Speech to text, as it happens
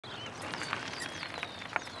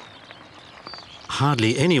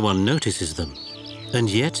Hardly anyone notices them, and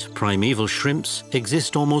yet primeval shrimps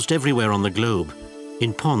exist almost everywhere on the globe,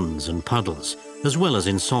 in ponds and puddles, as well as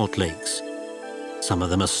in salt lakes. Some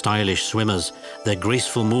of them are stylish swimmers. Their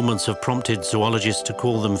graceful movements have prompted zoologists to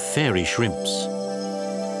call them fairy shrimps.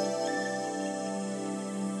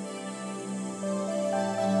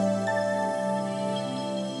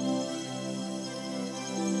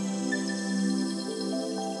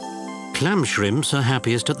 Clam shrimps are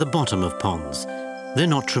happiest at the bottom of ponds. They're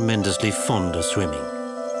not tremendously fond of swimming.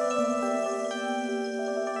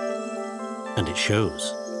 And it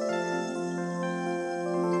shows.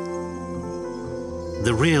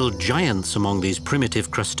 The real giants among these primitive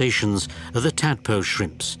crustaceans are the tadpole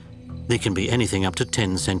shrimps. They can be anything up to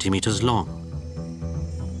 10 centimeters long.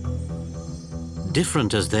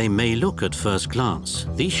 Different as they may look at first glance,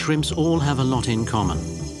 these shrimps all have a lot in common.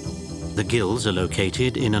 The gills are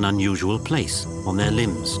located in an unusual place on their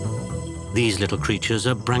limbs. These little creatures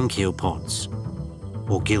are brachiopods,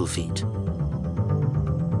 or gill feet.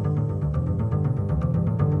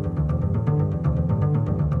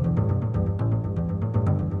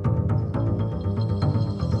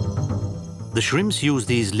 The shrimps use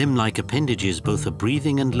these limb-like appendages both for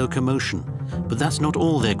breathing and locomotion, but that's not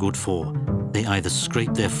all they're good for. They either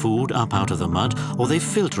scrape their food up out of the mud or they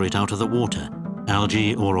filter it out of the water.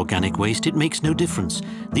 Algae or organic waste, it makes no difference.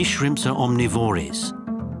 These shrimps are omnivores.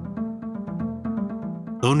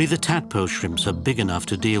 Only the tadpole shrimps are big enough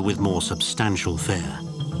to deal with more substantial fare.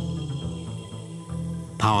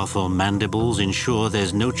 Powerful mandibles ensure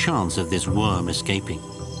there's no chance of this worm escaping.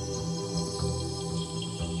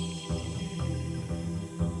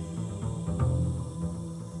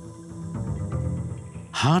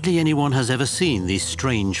 Hardly anyone has ever seen these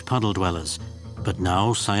strange puddle dwellers, but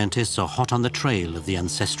now scientists are hot on the trail of the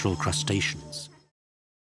ancestral crustaceans.